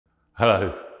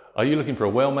Hello, are you looking for a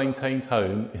well-maintained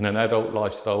home in an adult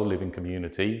lifestyle living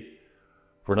community?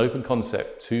 For an open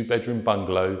concept 2-bedroom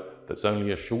bungalow that's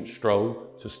only a short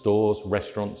stroll to stores,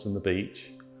 restaurants and the beach?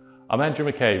 I'm Andrew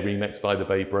McKay, remixed by the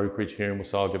Bay Brokerage here in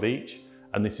Wasaga Beach,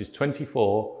 and this is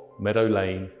 24 Meadow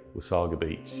Lane, Wasaga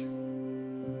Beach.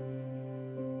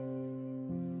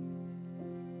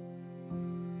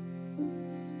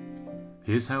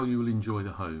 Here's how you will enjoy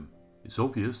the home. It's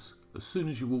obvious as soon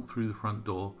as you walk through the front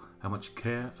door how much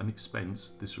care and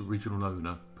expense this original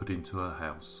owner put into her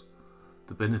house.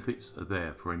 The benefits are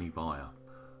there for any buyer.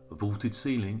 A vaulted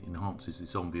ceiling enhances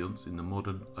this ambience in the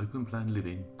modern open plan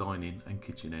living, dining and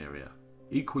kitchen area.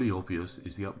 Equally obvious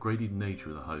is the upgraded nature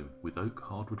of the home, with oak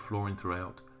hardwood flooring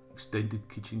throughout, extended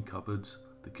kitchen cupboards,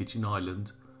 the kitchen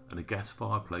island and a gas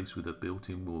fireplace with a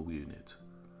built-in wall unit.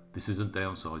 This isn't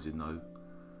downsizing though.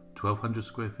 1,200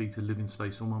 square feet of living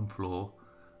space on one floor,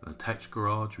 an attached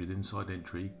garage with inside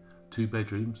entry, 2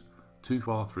 bedrooms, 2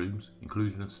 bathrooms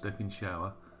including a step-in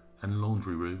shower and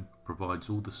laundry room provides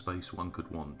all the space one could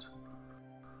want.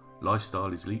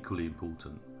 Lifestyle is equally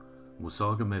important.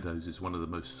 Wasaga Meadows is one of the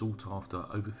most sought after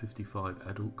over 55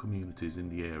 adult communities in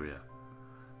the area.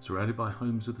 Surrounded by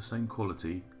homes of the same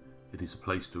quality, it is a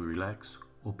place to relax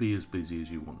or be as busy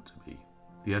as you want to be.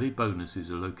 The added bonus is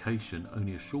a location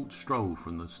only a short stroll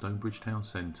from the Stonebridge Town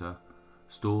Centre,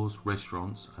 stores,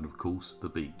 restaurants and of course the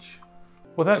beach.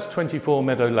 Well, that's 24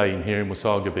 Meadow Lane here in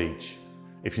Wasaga Beach.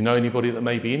 If you know anybody that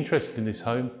may be interested in this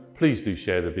home, please do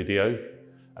share the video.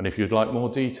 And if you'd like more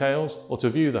details or to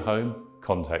view the home,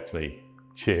 contact me.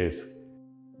 Cheers.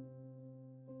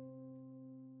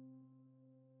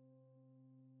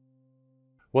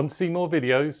 Want to see more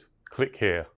videos? Click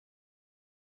here.